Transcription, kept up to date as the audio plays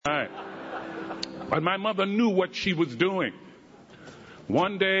Right. But my mother knew what she was doing.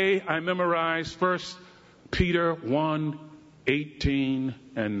 One day I memorized 1 Peter 1:18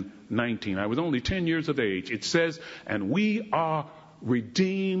 and 19. I was only 10 years of age. It says, and we are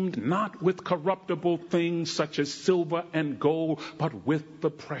redeemed not with corruptible things such as silver and gold, but with the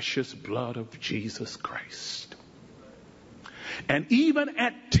precious blood of Jesus Christ. And even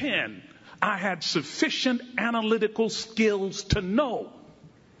at 10, I had sufficient analytical skills to know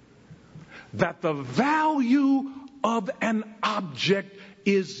that the value of an object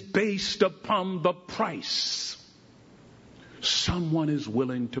is based upon the price someone is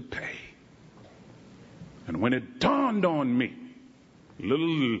willing to pay. And when it dawned on me,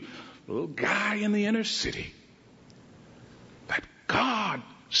 little guy in the inner city, that God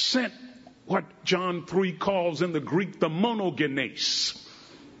sent what John 3 calls in the Greek the monogenes,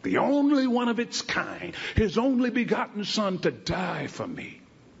 the only one of its kind, his only begotten son to die for me.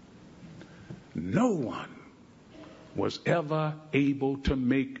 No one was ever able to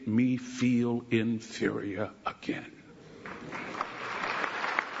make me feel inferior again.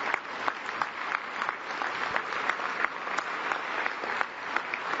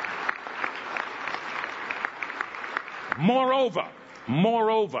 Moreover,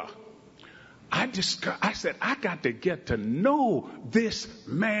 I said, I got to get to know this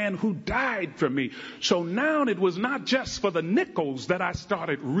man who died for me. So now it was not just for the nickels that I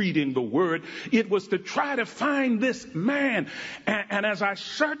started reading the word. It was to try to find this man. And as I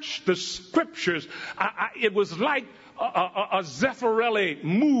searched the scriptures, it was like a Zeffirelli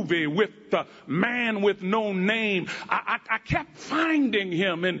movie with the man with no name. I kept finding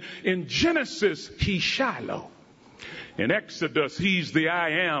him. In Genesis, he's Shiloh. In Exodus, he's the I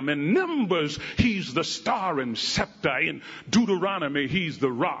am. In Numbers, he's the star and scepter. In Deuteronomy, he's the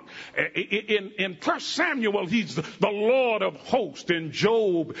rock. In 1 Samuel, he's the Lord of hosts. In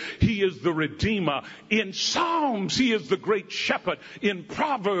Job, he is the Redeemer. In Psalms, he is the great shepherd. In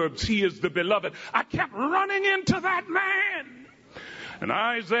Proverbs, he is the beloved. I kept running into that man. In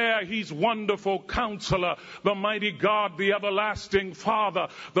Isaiah, he's wonderful counselor, the mighty God, the everlasting Father,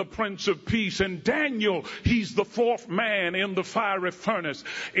 the Prince of Peace. In Daniel, he's the fourth man in the fiery furnace.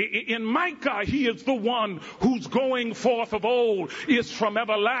 In Micah, he is the one whose going forth of old is from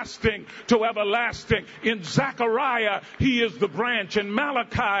everlasting to everlasting. In Zechariah, he is the branch. In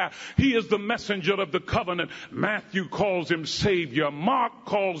Malachi, he is the messenger of the covenant. Matthew calls him Savior. Mark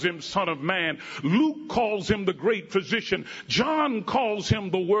calls him Son of Man. Luke calls him the great physician. John calls him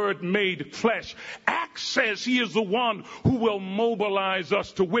the Word made flesh. Acts says he is the one who will mobilize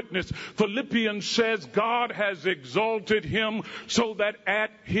us to witness. Philippians says God has exalted him so that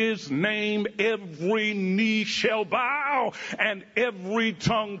at his name every knee shall bow and every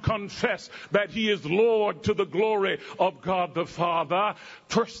tongue confess that he is Lord to the glory of God the Father.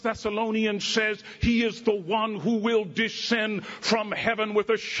 1 Thessalonians says he is the one who will descend from heaven with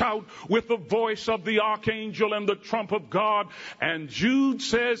a shout, with the voice of the archangel and the trump of God. And Jude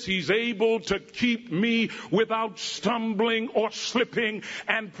says he's able to keep me without stumbling or slipping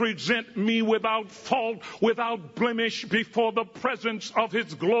and present me without fault, without blemish before the presence of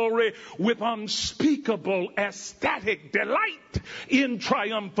his glory with unspeakable ecstatic delight in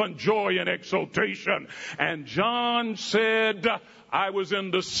triumphant joy and exultation. And John said, I was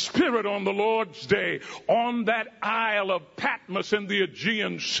in the Spirit on the Lord's day, on that Isle of Patmos in the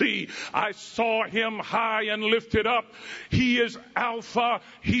Aegean Sea. I saw him high and lifted up. He is Alpha,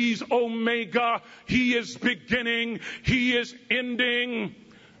 he's Omega, he is beginning, he is ending.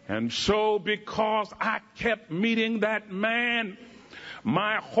 And so because I kept meeting that man,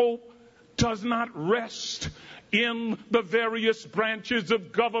 my hope does not rest in the various branches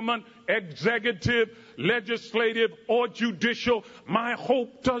of government, executive, legislative, or judicial. My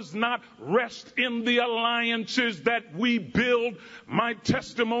hope does not rest in the alliances that we build. My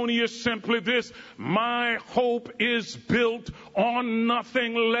testimony is simply this: my hope is built on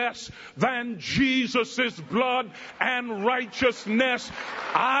nothing less than Jesus' blood and righteousness.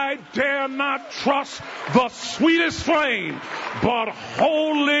 I dare not trust the sweetest flame, but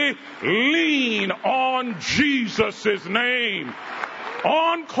wholly lean on Jesus' name.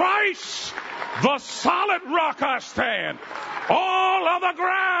 On Christ, the solid rock I stand. All other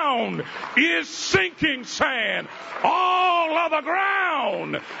ground is sinking sand. All other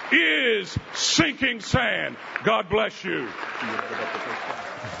ground is sinking sand. God bless you.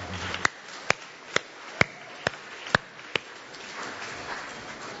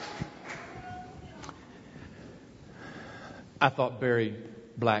 I thought Barry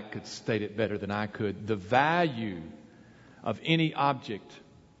Black could state it better than I could. The value of any object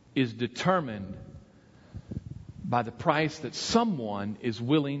is determined by the price that someone is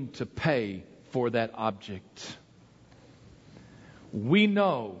willing to pay for that object. We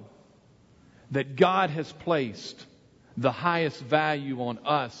know that God has placed the highest value on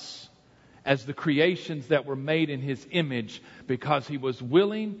us as the creations that were made in His image because He was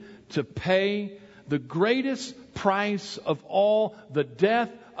willing to pay the greatest price of all, the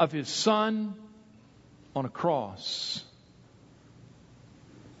death of His Son on a cross.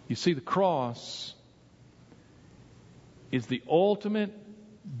 You see, the cross is the ultimate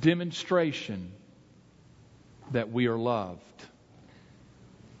demonstration that we are loved.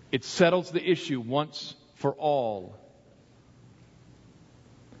 It settles the issue once for all.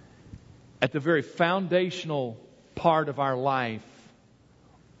 At the very foundational part of our life,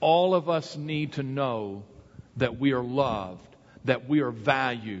 all of us need to know that we are loved, that we are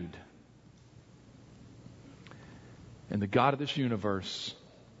valued. And the God of this universe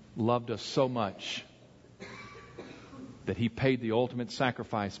loved us so much that He paid the ultimate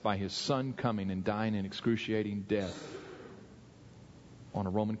sacrifice by His Son coming and dying an excruciating death on a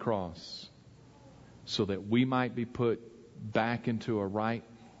Roman cross so that we might be put back into a right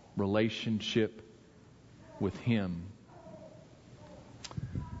relationship with Him.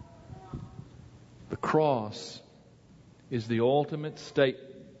 The cross is the ultimate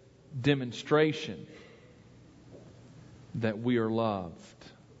demonstration that we are loved.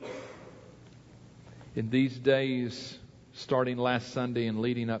 In these days, starting last Sunday and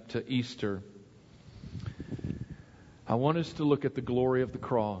leading up to Easter, I want us to look at the glory of the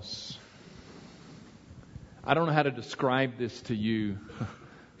cross. I don't know how to describe this to you,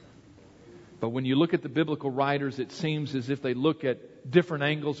 but when you look at the biblical writers, it seems as if they look at different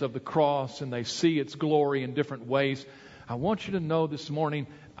angles of the cross and they see its glory in different ways. I want you to know this morning,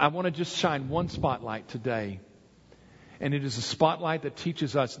 I want to just shine one spotlight today. And it is a spotlight that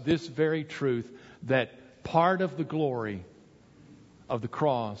teaches us this very truth, that part of the glory of the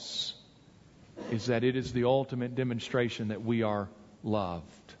cross is that it is the ultimate demonstration that we are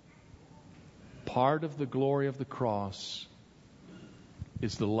loved. Part of the glory of the cross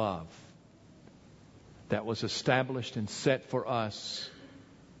is the love that was established and set for us,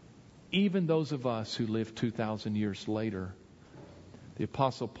 even those of us who live 2,000 years later. The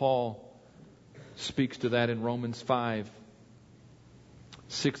Apostle Paul speaks to that in Romans 5,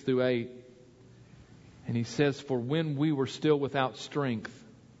 6 through 8. And he says, "For when we were still without strength,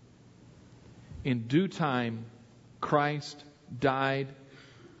 in due time Christ died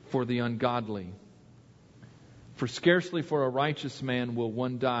for the ungodly. For scarcely for a righteous man will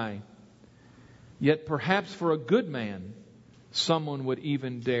one die. Yet perhaps for a good man someone would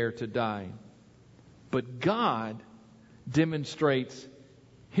even dare to die. But God demonstrates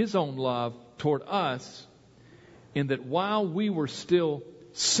His own love toward us in that while we were still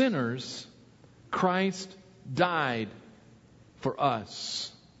sinners, Christ died for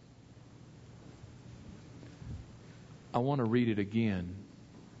us." I want to read it again.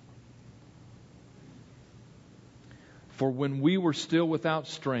 "For when we were still without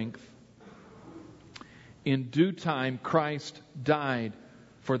strength, in due time Christ died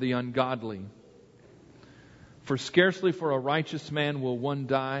for the ungodly. For scarcely for a righteous man will one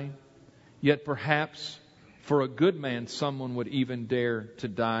die, yet perhaps for a good man someone would even dare to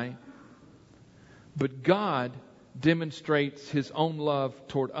die. But God demonstrates His own love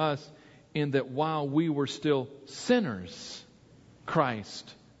toward us in that while we were still sinners,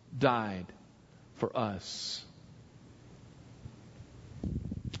 Christ died for us."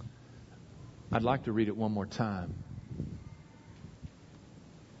 I'd like to read it one more time.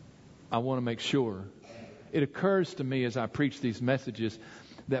 I want to make sure. It occurs to me as I preach these messages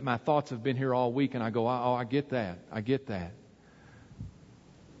that my thoughts have been here all week and I go, oh, I get that. I get that.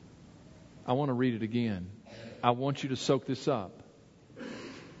 I want to read it again. I want you to soak this up.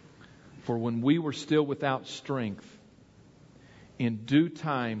 "For when we were still without strength, in due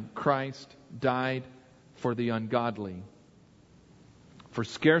time Christ died for the ungodly. For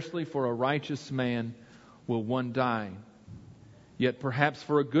scarcely for a righteous man will one die. Yet perhaps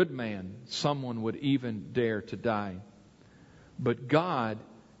for a good man someone would even dare to die. But God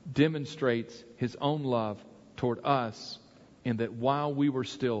demonstrates His own love toward us in that while we were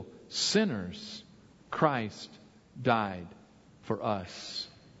still sinners, Christ died for us."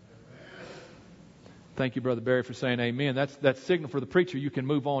 Thank you, Brother Barry, for saying amen. That's signal for the preacher. You can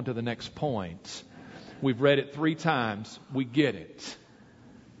move on to the next point. We've read it 3 times. We get it.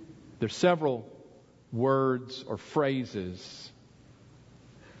 There's several words or phrases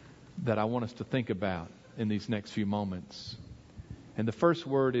that I want us to think about in these next few moments. And the first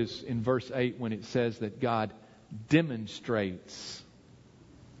word is in verse 8 when it says that God demonstrates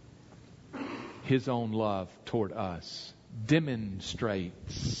His own love toward us.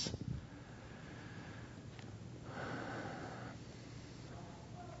 Demonstrates.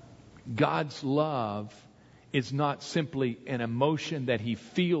 God's love is not simply an emotion that He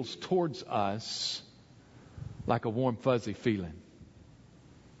feels towards us like a warm, fuzzy feeling.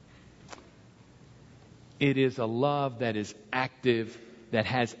 It is a love that is active, that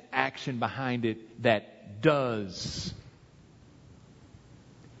has action behind it, that does.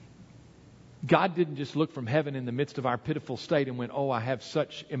 God didn't just look from heaven in the midst of our pitiful state and went, oh, I have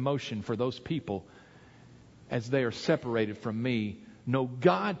such emotion for those people as they are separated from me. No,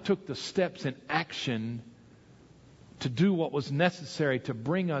 God took the steps in action to do what was necessary to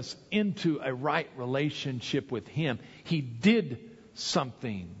bring us into a right relationship with Him. He did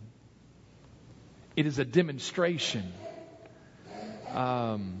something. It is a demonstration.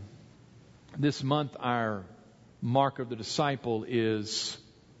 This month, our mark of the disciple is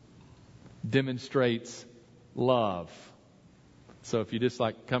demonstrates love. So if you just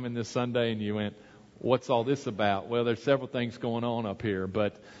like come in this Sunday and you went, what's all this about? Well, there's several things going on up here,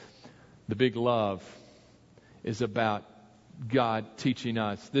 but the big love is about God teaching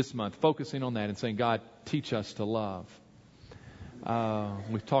us this month, focusing on that and saying, God, teach us to love.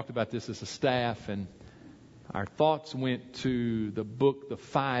 We've talked about this as a staff, and our thoughts went to the book, The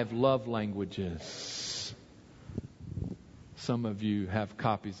 5 Love Languages. Some of you have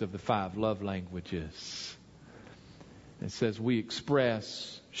copies of the 5 Love Languages. It says we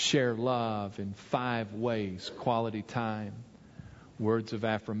express, share love in 5 ways: quality time, words of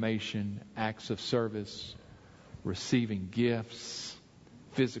affirmation, acts of service, receiving gifts,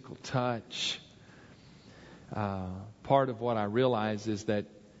 physical touch. Part of what I realize is that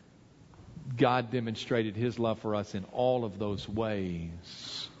God demonstrated His love for us in all of those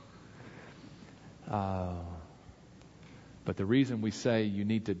ways. But the reason we say you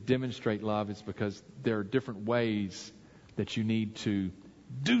need to demonstrate love is because there are different ways that you need to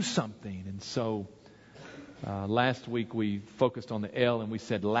do something. And so last week we focused on the L and we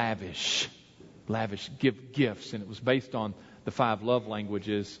said lavish. Lavish, give gifts. And it was based on the 5 love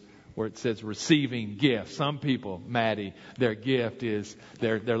languages where it says receiving gifts. Some people, Maddie, their gift is,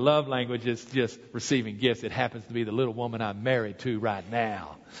 their love language is just receiving gifts. It happens to be the little woman I'm married to right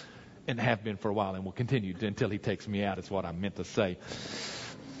now. And have been for a while and will continue to, until he takes me out, is what I meant to say.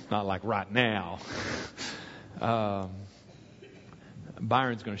 Not like right now.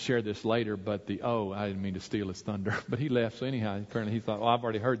 Byron's going to share this later, but I didn't mean to steal his thunder. But he left, so anyhow, apparently he thought, I've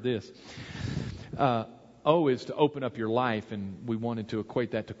already heard this. O is to open up your life, and we wanted to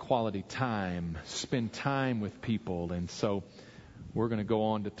equate that to quality time. Spend time with people. And so we're going to go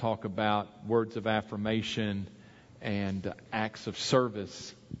on to talk about words of affirmation and acts of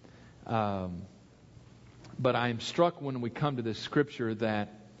service. But I am struck when we come to this scripture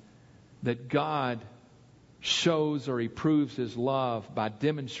that God shows or He proves His love by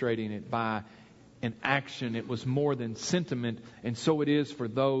demonstrating it by an action. It was more than sentiment, and so it is for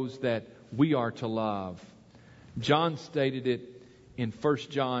those that we are to love. John stated it in 1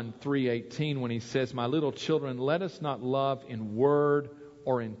 John 3:18 when he says, "My little children, let us not love in word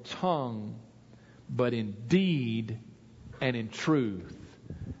or in tongue, but in deed and in truth."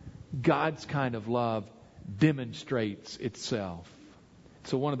 God's kind of love demonstrates itself.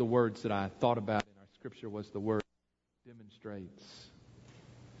 So one of the words that I thought about in our scripture was the word demonstrates.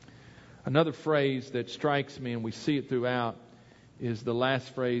 Another phrase that strikes me, and we see it throughout, is the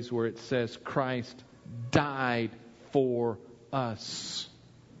last phrase where it says Christ died for us.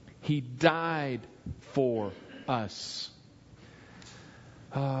 He died for us.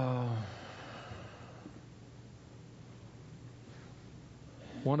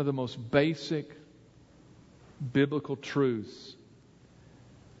 One of the most basic biblical truths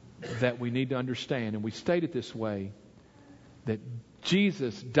that we need to understand, and we state it this way, that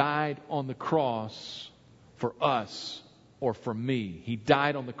Jesus died on the cross for us or for me. He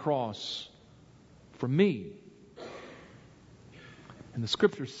died on the cross for me. And the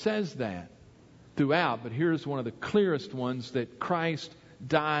Scripture says that throughout, but here's one of the clearest ones, that Christ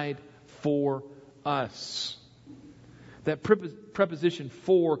died for us. That preposition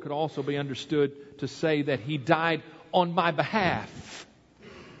for could also be understood to say that He died on my behalf.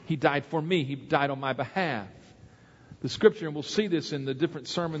 He died for me. He died on my behalf. The Scripture, and we'll see this in the different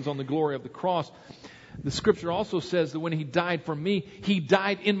sermons on the glory of the cross, the Scripture also says that when He died for me, He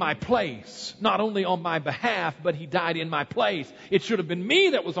died in my place. Not only on my behalf, but He died in my place. It should have been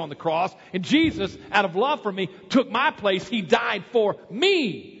me that was on the cross, and Jesus, out of love for me, took my place. He died for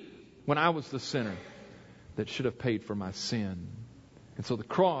me when I was the sinner that should have paid for my sin. And so the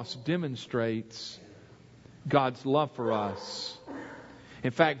cross demonstrates God's love for us.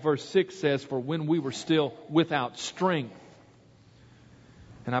 In fact, verse 6 says, for when we were still without strength.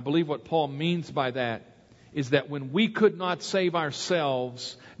 And I believe what Paul means by that is that when we could not save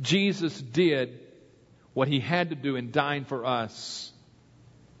ourselves, Jesus did what He had to do in dying for us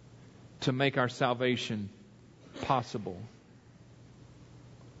to make our salvation possible.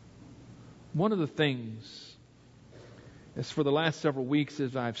 One of the things, as for the last several weeks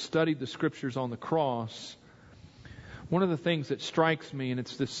as I've studied the Scriptures on the cross, one of the things that strikes me, and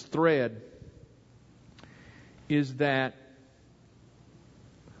it's this thread, is that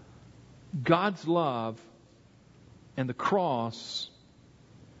God's love and the cross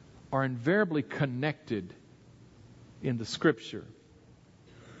are invariably connected in the Scripture.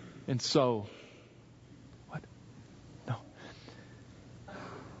 And so, what? No.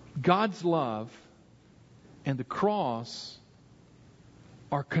 God's love and the cross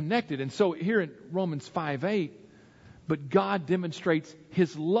are connected. And so here in Romans 5:8, but God demonstrates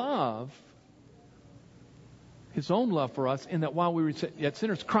His love, His own love for us, in that while we were yet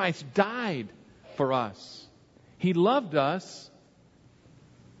sinners, Christ died for us. He loved us.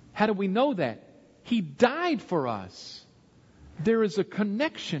 How do we know that? He died for us. There is a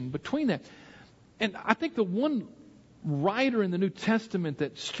connection between that. And I think the one writer in the New Testament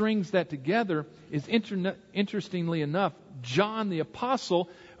that strings that together is, interestingly enough, John the Apostle,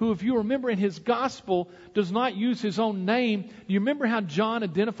 who, if you remember in his gospel, does not use his own name. Do you remember how John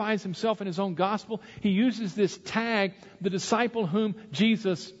identifies himself in his own gospel? He uses this tag, the disciple whom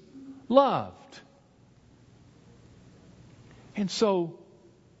Jesus loved. And so,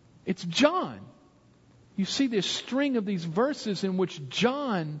 it's John. You see this string of these verses in which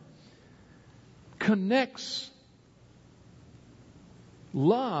John connects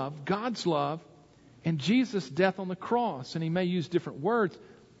love, God's love, and Jesus' death on the cross. And he may use different words.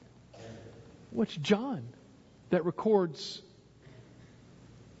 What's John that records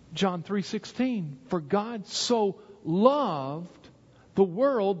John 3:16? For God so loved the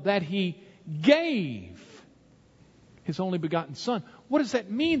world that He gave His only begotten Son. What does that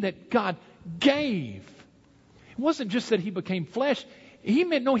mean, that God gave? It wasn't just that He became flesh. He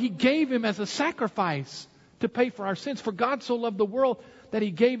meant, no, He gave Him as a sacrifice to pay for our sins. For God so loved the world that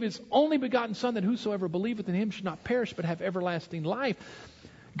He gave His only begotten Son, that whosoever believeth in Him should not perish but have everlasting life.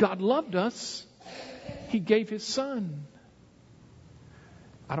 God loved us. He gave His Son.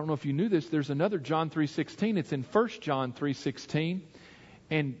 I don't know if you knew this. There's another John 3:16. It's in 1 John 3:16.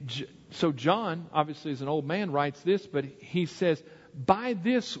 And so John, obviously as an old man, writes this, but he says, by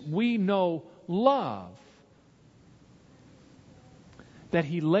this we know love, that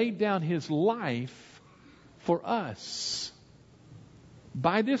He laid down His life for us.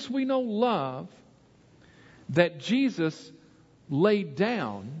 By this we know love, that Jesus laid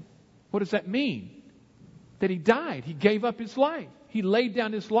down. What does that mean? That He died. He gave up His life. He laid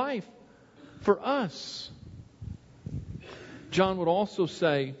down His life for us. John would also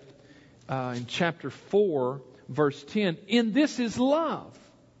say in chapter 4, verse 10, in this is love.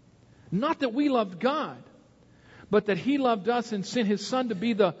 Not that we loved God, but that He loved us and sent His Son to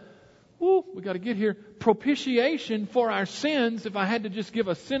be the, we got to get here, propitiation for our sins. If I had to just give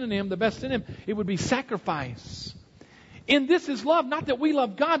a synonym, the best synonym, it would be sacrifice. In this is love, not that we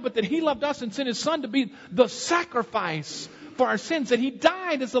love God, but that He loved us and sent His Son to be the sacrifice for our sins. That He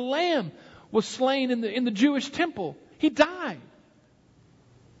died as a lamb was slain in the Jewish temple. He died.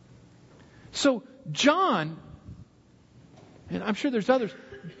 So John, and I'm sure there's others,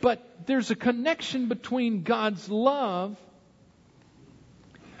 but there's a connection between God's love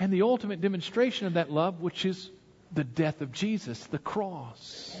and the ultimate demonstration of that love, which is the death of Jesus, the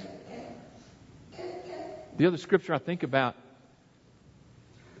cross. The other scripture I think about,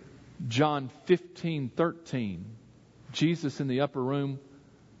 John 15:13. Jesus in the upper room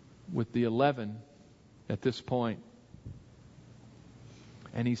with the 11 at this point.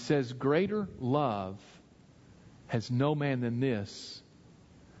 And He says, greater love has no man than this,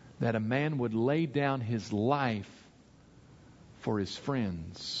 that a man would lay down his life for his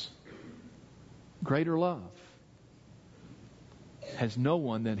friends. Greater love has no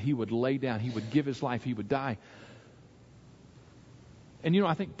one that he would lay down. He would give his life. He would die. And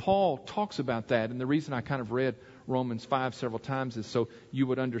I think Paul talks about that. And the reason I kind of read Romans 5 several times is so you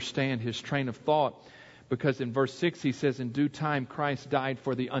would understand his train of thought. Because in verse 6 he says, in due time Christ died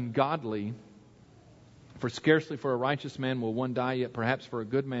for the ungodly. For scarcely for a righteous man will one die, yet perhaps for a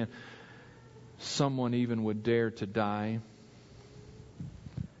good man someone even would dare to die.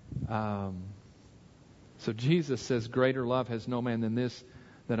 So Jesus says, greater love has no man than this,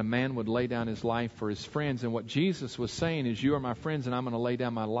 that a man would lay down his life for his friends. And what Jesus was saying is, you are my friends and I'm going to lay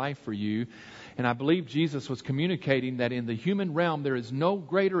down my life for you. And I believe Jesus was communicating that in the human realm there is no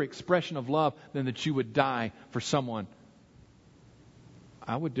greater expression of love than that you would die for someone.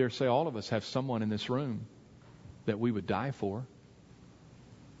 I would dare say all of us have someone in this room that we would die for.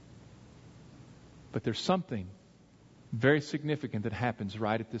 But there's something very significant that happens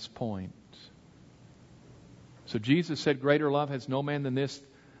right at this point. So Jesus said, greater love has no man than this,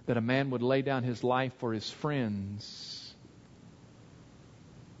 that a man would lay down his life for his friends.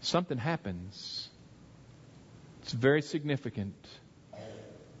 Something happens. It's very significant.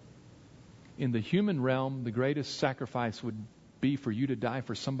 In the human realm, the greatest sacrifice would be for you to die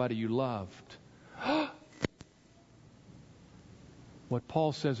for somebody you loved. What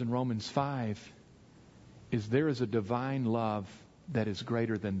Paul says in Romans 5 is there is a divine love that is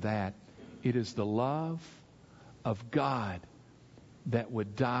greater than that. It is the love of God that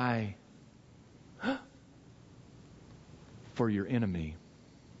would die for your enemy.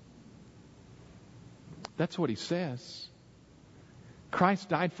 That's what he says. Christ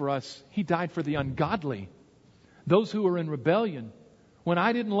died for us. He died for the ungodly, those who were in rebellion. When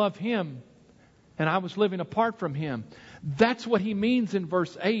I didn't love Him and I was living apart from Him. That's what he means in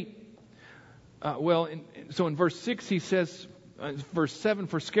verse 8. So in verse 6 he says, verse 7,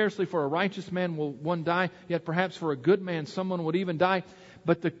 for scarcely for a righteous man will one die, yet perhaps for a good man someone would even die.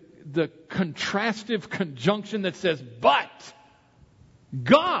 But the contrastive conjunction that says, but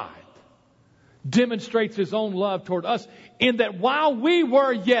God demonstrates His own love toward us in that while we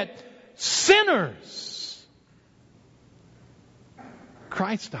were yet sinners,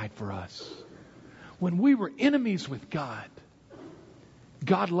 Christ died for us. When we were enemies with God,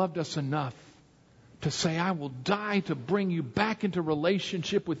 God loved us enough to say, I will die to bring you back into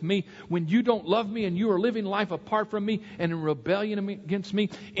relationship with me. When you don't love me and you are living life apart from me and in rebellion against me,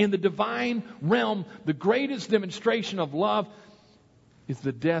 in the divine realm, the greatest demonstration of love is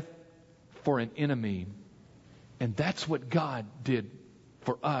the death for an enemy. And that's what God did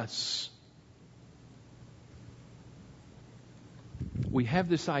for us. We have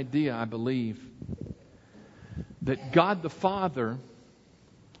this idea, I believe, that God the Father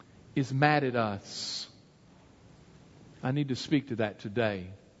is mad at us. I need to speak to that today.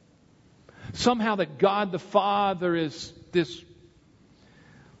 Somehow that God the Father is this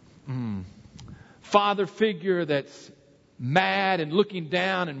father figure that's mad and looking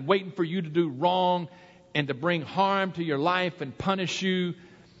down and waiting for you to do wrong and to bring harm to your life and punish you.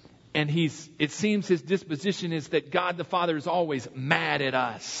 And it seems His disposition is that God the Father is always mad at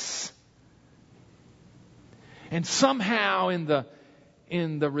us. And somehow in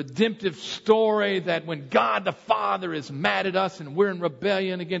the redemptive story, that when God the Father is mad at us and we're in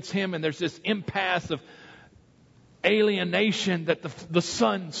rebellion against Him and there's this impasse of alienation, that the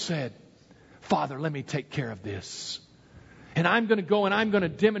Son said, Father, let me take care of this. And I'm going to go and I'm going to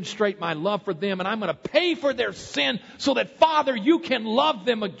demonstrate my love for them and I'm going to pay for their sin so that, Father, you can love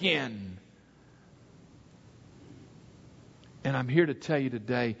them again. And I'm here to tell you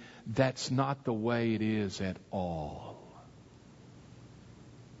today, that's not the way it is at all.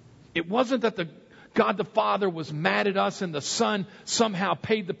 It wasn't that God the Father was mad at us and the Son somehow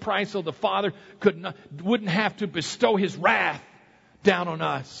paid the price so the Father wouldn't have to bestow His wrath down on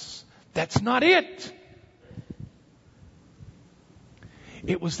us. That's not it.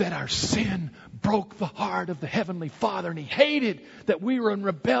 It was that our sin broke the heart of the Heavenly Father, and He hated that we were in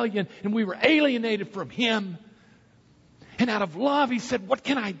rebellion and we were alienated from Him. And out of love, He said, what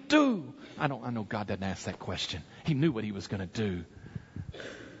can I do? I know God didn't ask that question. He knew what He was going to do.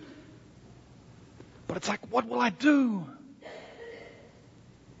 But it's like, what will I do?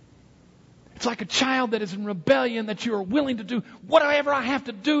 It's like a child that is in rebellion that you are willing to do whatever I have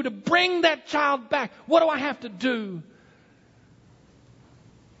to do to bring that child back. What do I have to do?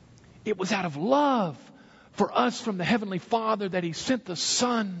 It was out of love for us from the Heavenly Father that He sent the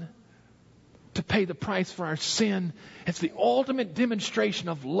Son to pay the price for our sin. It's the ultimate demonstration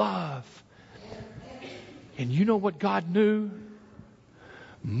of love. And you know what God knew?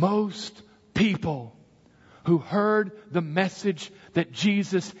 Most people who heard the message that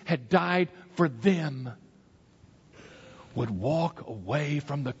Jesus had died for them would walk away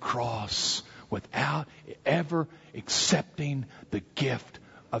from the cross without ever accepting the gift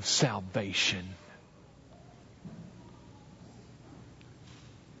of salvation.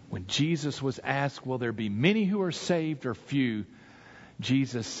 When Jesus was asked, will there be many who are saved or few?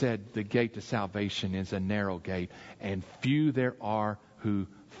 Jesus said the gate to salvation is a narrow gate, and few there are who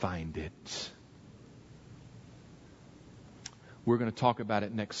find it. We're going to talk about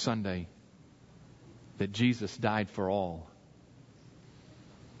it next Sunday, that Jesus died for all.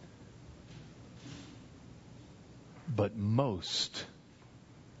 But most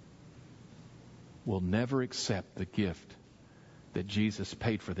will never accept the gift that Jesus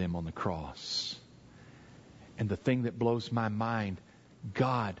paid for them on the cross. And the thing that blows my mind,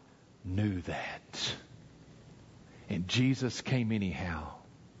 God knew that. And Jesus came anyhow.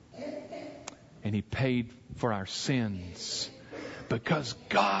 And He paid for our sins. Because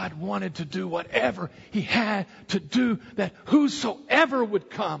God wanted to do whatever He had to do, that whosoever would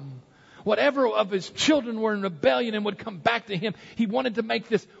come, whatever of His children were in rebellion and would come back to Him, He wanted to make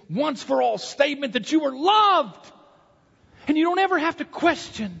this once for all statement that you were loved. And you don't ever have to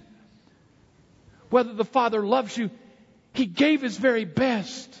question whether the Father loves you. He gave His very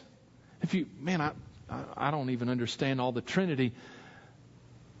best. I don't even understand all the Trinity.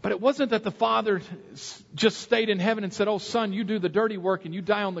 But it wasn't that the Father just stayed in heaven and said, "Oh, Son, you do the dirty work and you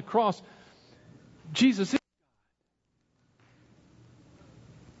die on the cross." Jesus is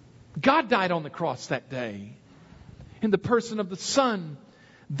God died on the cross that day in the person of the Son.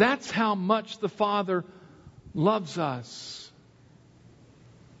 That's how much the Father loves us.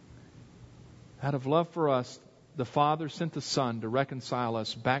 Out of love for us, the Father sent the Son to reconcile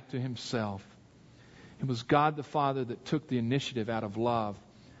us back to Himself. It was God the Father that took the initiative out of love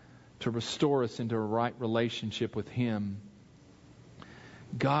to restore us into a right relationship with Him.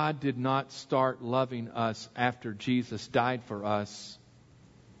 God did not start loving us after Jesus died for us.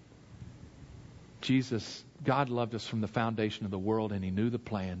 God loved us from the foundation of the world, and He knew the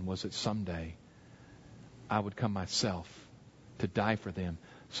plan was that someday I would come myself to die for them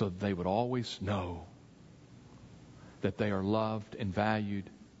so that they would always know that they are loved and valued,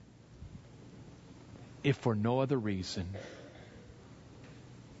 if for no other reason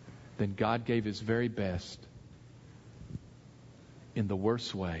than God gave His very best in the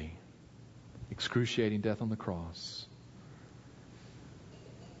worst way, excruciating death on the cross,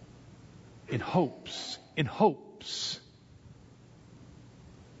 in hopes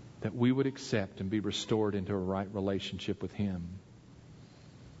that we would accept and be restored into a right relationship with Him.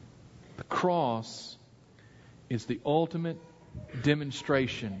 The cross is the ultimate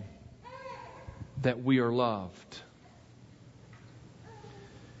demonstration that we are loved.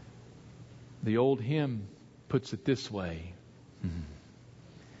 The old hymn puts it this way: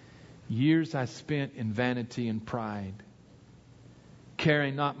 years I spent in vanity and pride,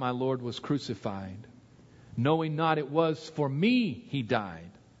 caring not my Lord was crucified, knowing not it was for me He died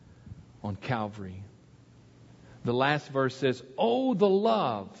on Calvary. The last verse says, "Oh, the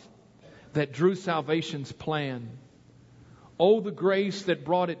love that drew salvation's plan. Oh, the grace that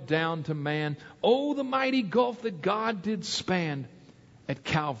brought it down to man. Oh, the mighty gulf that God did span at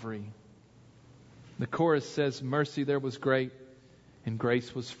Calvary." The chorus says, "Mercy there was great, and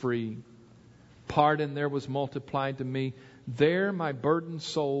grace was free. Pardon there was multiplied to me. There my burdened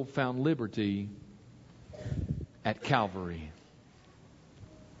soul found liberty at Calvary."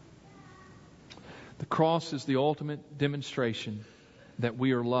 The cross is the ultimate demonstration that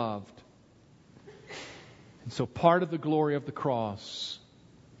we are loved. And so part of the glory of the cross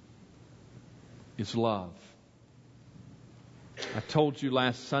is love. I told you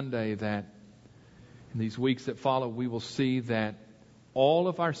last Sunday that in these weeks that follow, we will see that all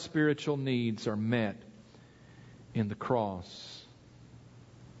of our spiritual needs are met in the cross.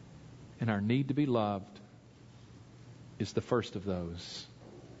 And our need to be loved is the first of those.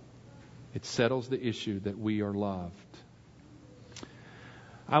 It settles the issue that we are loved.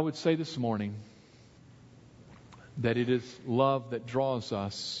 I would say this morning that it is love that draws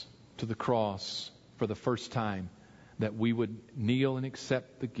us to the cross for the first time, that we would kneel and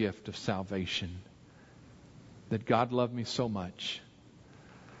accept the gift of salvation. That God loved me so much.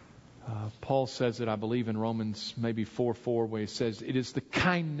 Paul says it, I believe, in Romans maybe 4:4, where he says, "It is the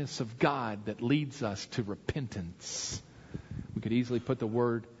kindness of God that leads us to repentance." We could easily put the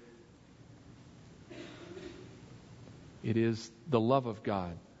word, it is the love of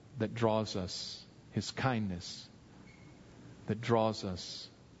God that draws us, His kindness that draws us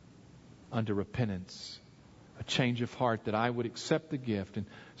unto repentance, a change of heart, that I would accept the gift. And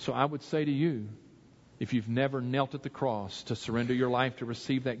so I would say to you, if you've never knelt at the cross to surrender your life to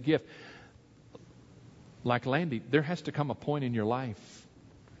receive that gift, like Landy, there has to come a point in your life.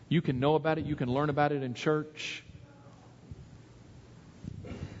 You can know about it, you can learn about it in church,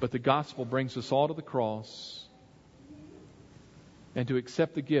 but the gospel brings us all to the cross. And to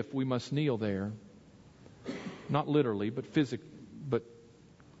accept the gift, we must kneel there. Not literally, but but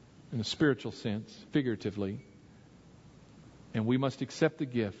in a spiritual sense, figuratively. And we must accept the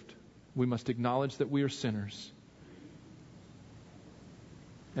gift. We must acknowledge that we are sinners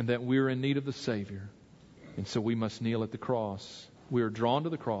and that we are in need of the Savior. And so we must kneel at the cross. We are drawn to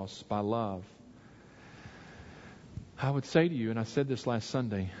the cross by love. I would say to you, and I said this last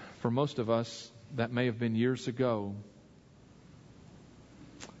Sunday, for most of us, that may have been years ago.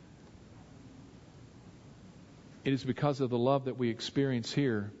 It is because of the love that we experience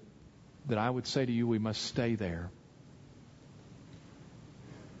here that I would say to you, we must stay there.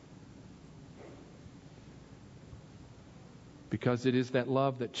 Because it is that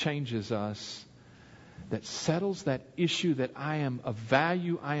love that changes us, that settles that issue that I am of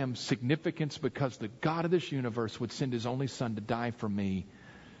value, I am significance because the God of this universe would send His only Son to die for me.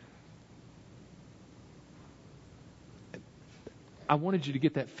 I wanted you to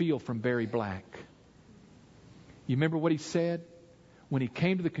get that feel from Barry Black. You remember what he said? When he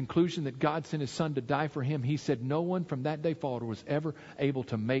came to the conclusion that God sent His Son to die for him, he said, no one from that day forward was ever able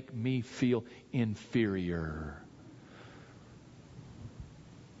to make me feel inferior.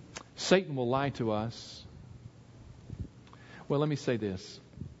 Satan will lie to us. Well, let me say this.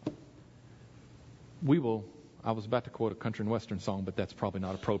 I was about to quote a country and western song, but that's probably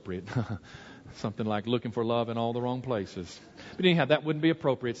not appropriate. Something like looking for love in all the wrong places. But anyhow, that wouldn't be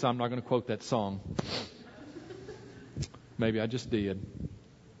appropriate, so I'm not going to quote that song. Maybe I just did.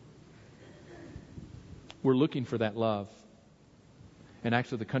 We're looking for that love. And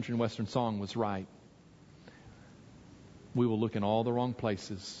actually, the country and western song was right. We will look in all the wrong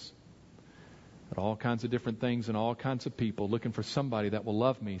places, at all kinds of different things and all kinds of people, looking for somebody that will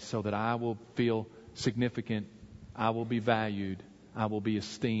love me so that I will feel significant, I will be valued, I will be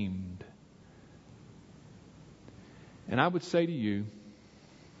esteemed. And I would say to you,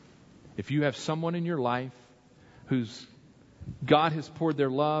 if you have someone in your life whose God has poured their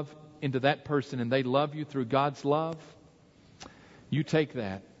love into that person and they love you through God's love, you take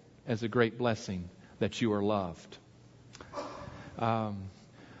that as a great blessing that you are loved.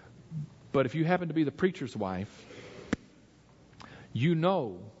 But if you happen to be the preacher's wife, you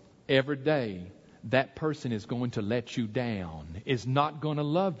know every day that person is going to let you down, is not going to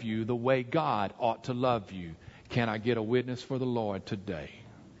love you the way God ought to love you. Can I get a witness for the Lord today?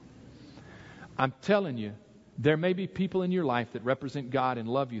 I'm telling you, there may be people in your life that represent God and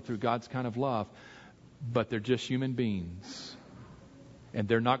love you through God's kind of love, but they're just human beings. And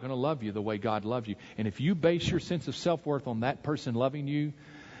they're not going to love you the way God loves you. And if you base your sense of self-worth on that person loving you,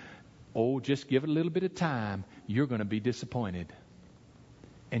 just give it a little bit of time, you're going to be disappointed.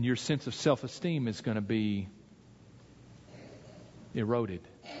 And your sense of self-esteem is going to be eroded.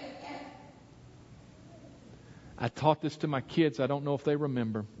 I taught this to my kids. I don't know if they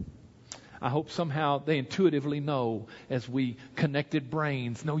remember. I hope somehow they intuitively know as we connected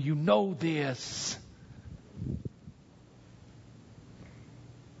brains. No, you know this.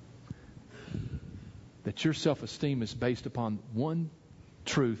 That your self-esteem is based upon one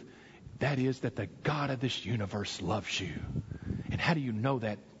truth. That is that the God of this universe loves you. And how do you know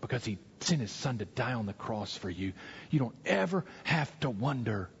that? Because He sent His Son to die on the cross for you. You don't ever have to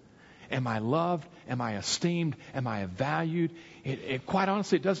wonder, am I loved? Am I esteemed? Am I valued? Quite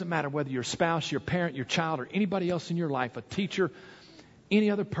honestly, it doesn't matter whether your spouse, your parent, your child, or anybody else in your life, a teacher,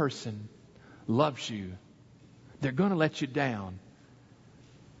 any other person loves you. They're going to let you down.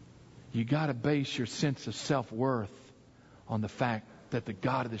 You got to base your sense of self-worth on the fact that the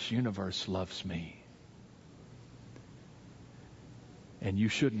God of this universe loves me. And you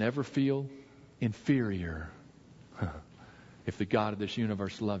should never feel inferior if the God of this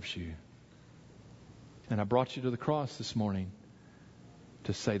universe loves you. And I brought you to the cross this morning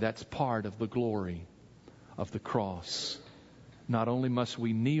to say that's part of the glory of the cross. Not only must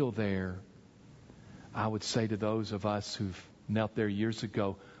we kneel there, I would say to those of us who've knelt there years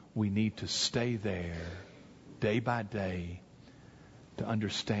ago, we need to stay there day by day to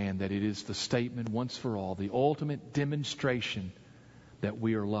understand that it is the statement once for all, the ultimate demonstration that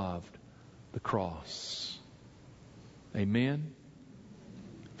we are loved, the cross. Amen?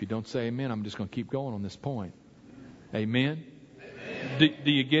 If you don't say amen, I'm just going to keep going on this point. Amen? Amen.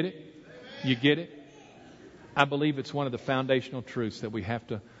 Do you get it? Amen. You get it? I believe it's one of the foundational truths that we have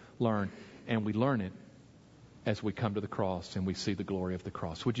to learn. And we learn it as we come to the cross and we see the glory of the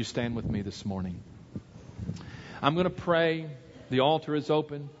cross. Would you stand with me this morning? I'm going to pray. The altar is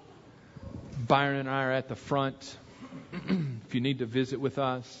open. Byron and I are at the front. If you need to visit with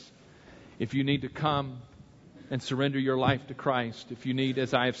us, if you need to come and surrender your life to Christ, if you need,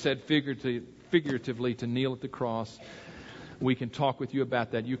 as I have said figuratively, to kneel at the cross, we can talk with you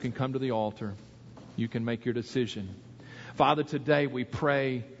about that. You can come to the altar. You can make your decision. Father, today we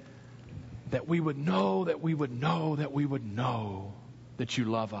pray that we would know that you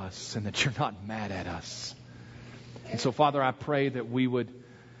love us and that you're not mad at us. And so, Father, I pray that we would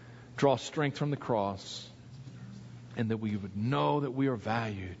draw strength from the cross and that we would know that we are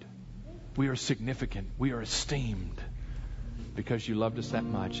valued, we are significant, we are esteemed. because you loved us that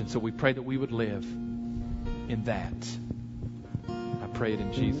much. And so we pray that we would live in that. I pray it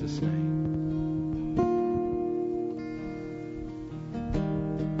in Jesus' name.